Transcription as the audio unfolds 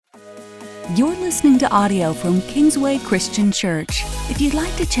You're listening to audio from Kingsway Christian Church. If you'd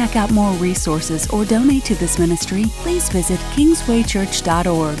like to check out more resources or donate to this ministry, please visit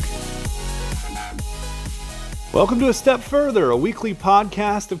kingswaychurch.org. Welcome to A Step Further, a weekly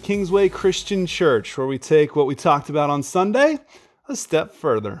podcast of Kingsway Christian Church, where we take what we talked about on Sunday a step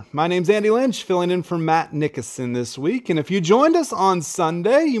further. My name's Andy Lynch, filling in for Matt Nickerson this week. And if you joined us on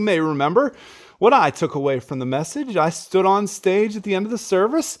Sunday, you may remember what I took away from the message. I stood on stage at the end of the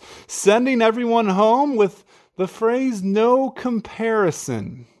service, sending everyone home with the phrase, "no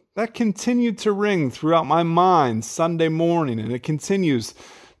comparison." That continued to ring throughout my mind Sunday morning, and it continues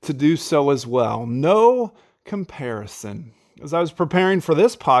to do so as well. No comparison. As I was preparing for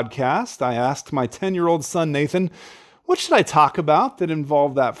this podcast, I asked my 10-year-old son, Nathan, what should I talk about that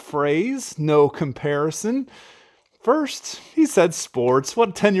involved that phrase, no comparison? First, he said sports.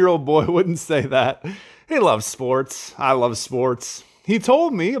 What 10-year-old boy wouldn't say that? He loves sports. I love sports. He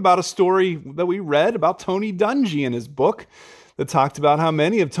told me about a story that we read about Tony Dungy in his book that talked about how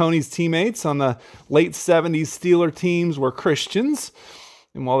many of Tony's teammates on the late 70s Steeler teams were Christians.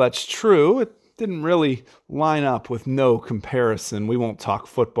 And while that's true, it didn't really line up with no comparison. We won't talk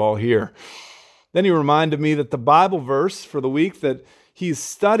football here. Then he reminded me that the Bible verse for the week that he's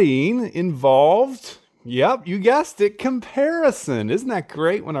studying involved, yep, you guessed it, comparison. Isn't that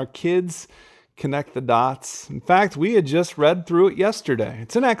great when our kids connect the dots? In fact, we had just read through it yesterday.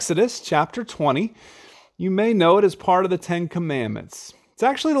 It's in Exodus chapter 20. You may know it as part of the Ten Commandments. It's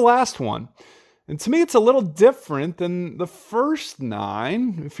actually the last one. And to me, it's a little different than the first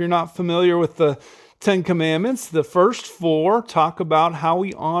 9. If you're not familiar with the Ten Commandments, the first 4 talk about how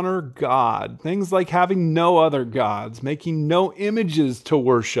we honor God. Things like having no other gods, making no images to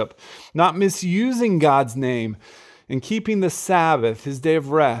worship, not misusing God's name, and keeping the Sabbath, his day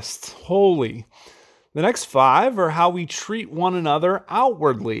of rest, holy. The next 5 are how we treat one another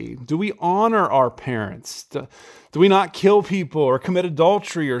outwardly. Do we honor our parents? Do we not kill people or commit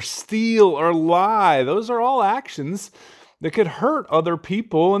adultery or steal or lie? Those are all actions that could hurt other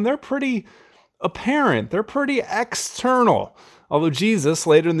people, and they're pretty apparent. They're pretty external. Although Jesus,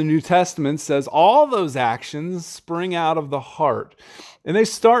 later in the New Testament, says all those actions spring out of the heart, and they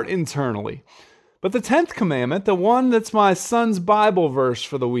start internally. But the 10th commandment, the one that's my son's Bible verse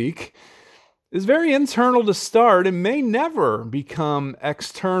for the week, is very internal to start and may never become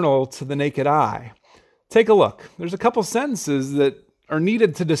external to the naked eye. Take a look. There's a couple sentences that are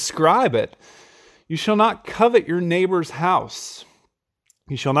needed to describe it. You shall not covet your neighbor's house.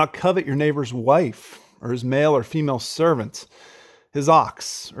 You shall not covet your neighbor's wife, or his male or female servant, his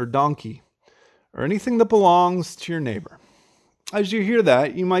ox or donkey, or anything that belongs to your neighbor. As you hear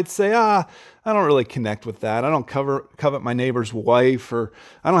that, you might say, I don't really connect with that. I don't covet my neighbor's wife, or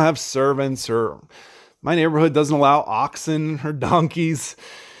I don't have servants, or my neighborhood doesn't allow oxen or donkeys.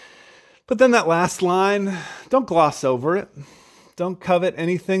 But then that last line, don't gloss over it. Don't covet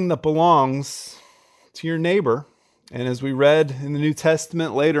anything that belongs to your neighbor. And as we read in the New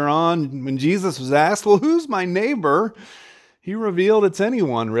Testament later on, when Jesus was asked, well, who's my neighbor? He revealed it's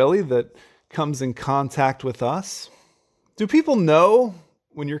anyone, really, that comes in contact with us. Do people know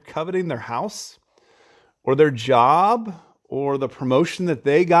when you're coveting their house or their job or the promotion that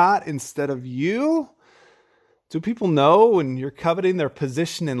they got instead of you? Do people know when you're coveting their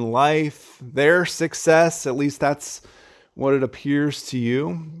position in life, their success? At least that's what it appears to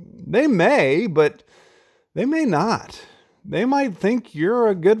you. They may, but they may not. They might think you're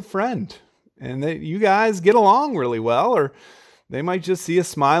a good friend and that you guys get along really well, or they might just see a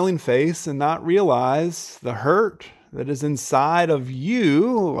smiling face and not realize the hurt that is inside of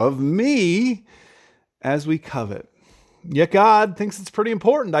you, of me, as we covet. Yet God thinks it's pretty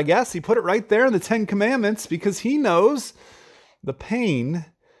important, I guess. He put it right there in the 10 Commandments because he knows the pain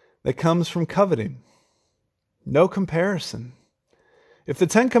that comes from coveting. No comparison. If the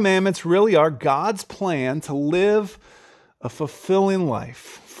 10 Commandments really are God's plan to live a fulfilling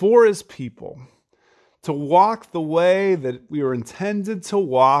life for his people, to walk the way that we were intended to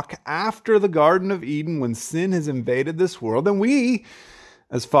walk after the Garden of Eden when sin has invaded this world, then we,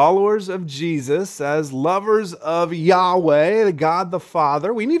 as followers of Jesus, as lovers of Yahweh, the God the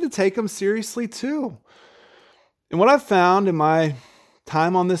Father, we need to take them seriously too. And what I've found in my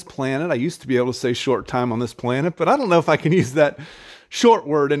time on this planet, I used to be able to say short time on this planet, but I don't know if I can use that short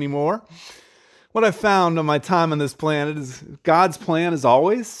word anymore. What I've found on my time on this planet is God's plan is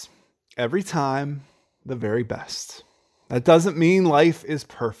always, every time, the very best. That doesn't mean life is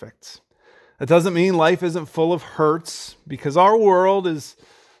perfect. That doesn't mean life isn't full of hurts, because our world is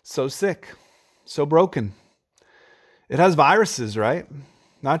so sick, so broken. It has viruses, right?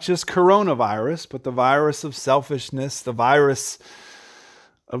 Not just coronavirus, but the virus of selfishness, the virus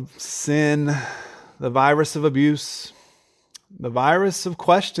of sin, the virus of abuse, the virus of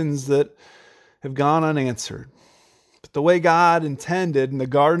questions that have gone unanswered. But the way God intended in the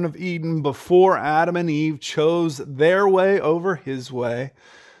Garden of Eden, before Adam and Eve chose their way over his way,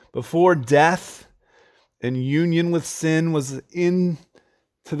 before death and union with sin was into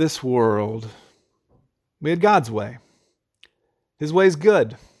this world, we had God's way. His way is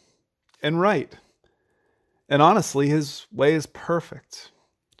good and right. And honestly, his way is perfect.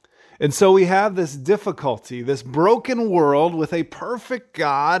 And so we have this difficulty, this broken world with a perfect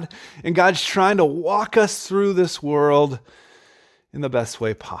God, and God's trying to walk us through this world in the best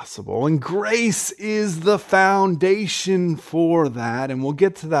way possible. And grace is the foundation for that, and we'll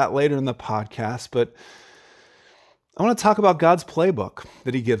get to that later in the podcast, but I want to talk about God's playbook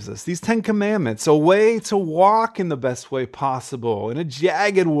that he gives us. These 10 commandments, a way to walk in the best way possible in a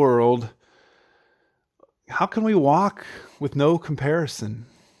jagged world. How can we walk with no comparison?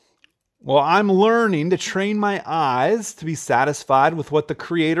 Well, I'm learning to train my eyes to be satisfied with what the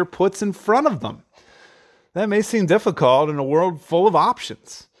Creator puts in front of them. That may seem difficult in a world full of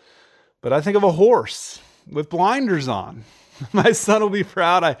options, but I think of a horse with blinders on. My son will be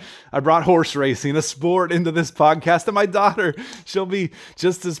proud. I brought horse racing, a sport, into this podcast, and my daughter, she'll be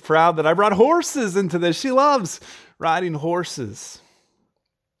just as proud that I brought horses into this. She loves riding horses.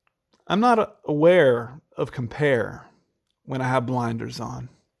 I'm not aware of compare when I have blinders on.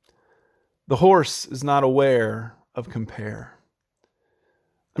 The horse is not aware of compare.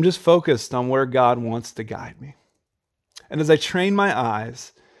 I'm just focused on where God wants to guide me. And as I train my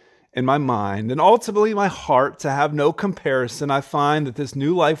eyes and my mind and ultimately my heart to have no comparison, I find that this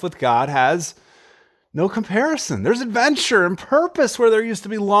new life with God has no comparison. There's adventure and purpose where there used to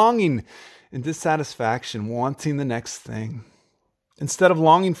be longing and dissatisfaction, wanting the next thing. Instead of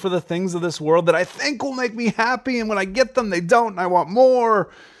longing for the things of this world that I think will make me happy, and when I get them, they don't, and I want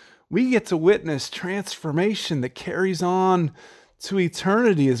more, we get to witness transformation that carries on to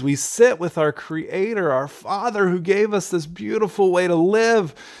eternity as we sit with our Creator, our Father, who gave us this beautiful way to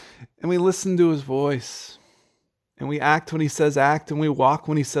live, and we listen to his voice, and we act when he says act, and we walk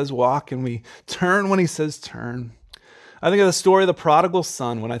when he says walk, and we turn when he says turn. I think of the story of the prodigal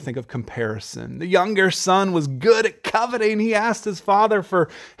son when I think of comparison. The younger son was good at coveting. He asked his father for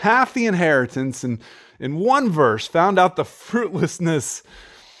half the inheritance, and in one verse found out the fruitlessness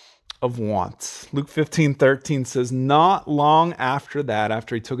of want. Luke 15:13 says, not long after that,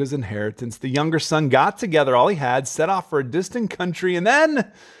 after he took his inheritance, the younger son got together all he had, set off for a distant country, and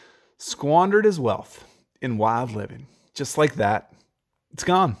then squandered his wealth in wild living. Just like that, it's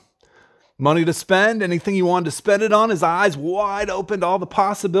gone. Money to spend, anything he wanted to spend it on, his eyes wide open to all the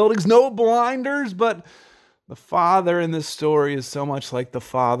possibilities, no blinders, but the father in this story is so much like the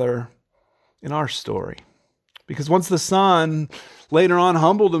father in our story. Because once the son later on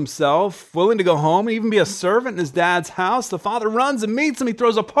humbled himself, willing to go home, even be a servant in his dad's house, the father runs and meets him. He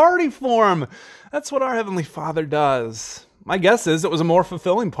throws a party for him. That's what our Heavenly Father does. My guess is it was a more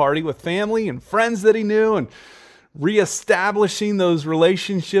fulfilling party with family and friends that he knew, and reestablishing those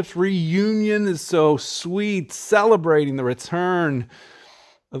relationships. Reunion is so sweet, celebrating the return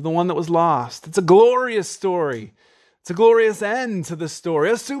of the one that was lost. It's a glorious story. It's a glorious end to the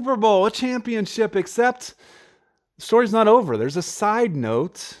story. A Super Bowl, a championship, except the story's not over. There's a side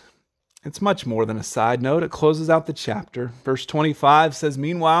note. It's much more than a side note. It closes out the chapter. Verse 25 says,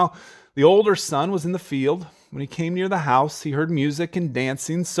 meanwhile, the older son was in the field. When he came near the house, he heard music and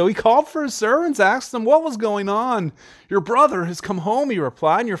dancing. So he called for his servants, asked them what was going on. Your brother has come home, he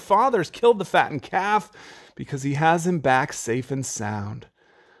replied, and your father has killed the fattened calf because he has him back safe and sound.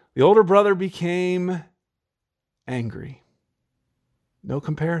 The older brother became angry. No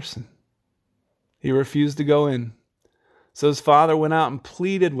comparison. He refused to go in. So his father went out and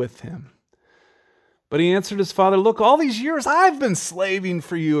pleaded with him. But he answered his father, look, all these years I've been slaving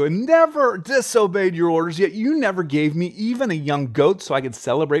for you and never disobeyed your orders, yet you never gave me even a young goat so I could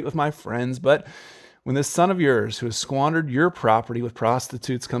celebrate with my friends. But when this son of yours who has squandered your property with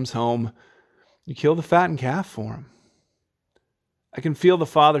prostitutes comes home, you kill the fattened calf for him. I can feel the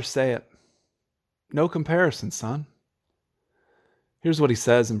father say it. No comparison, son. Here's what he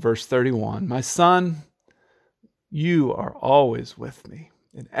says in verse 31. My son, you are always with me.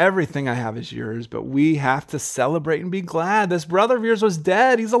 And everything I have is yours, but we have to celebrate and be glad. This brother of yours was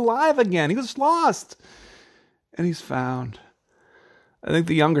dead. He's alive again. He was lost, and he's found. I think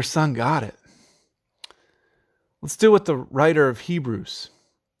the younger son got it. Let's do what the writer of Hebrews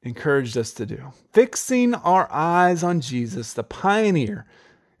encouraged us to do. Fixing our eyes on Jesus, the pioneer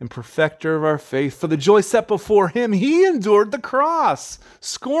and perfecter of our faith. For the joy set before him, he endured the cross,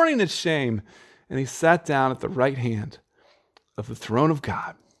 scorning its shame, and he sat down at the right hand of the throne of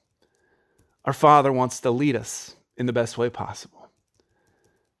God. Our Father wants to lead us in the best way possible.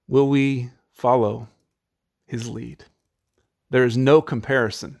 Will we follow his lead? There is no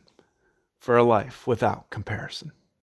comparison for a life without comparison.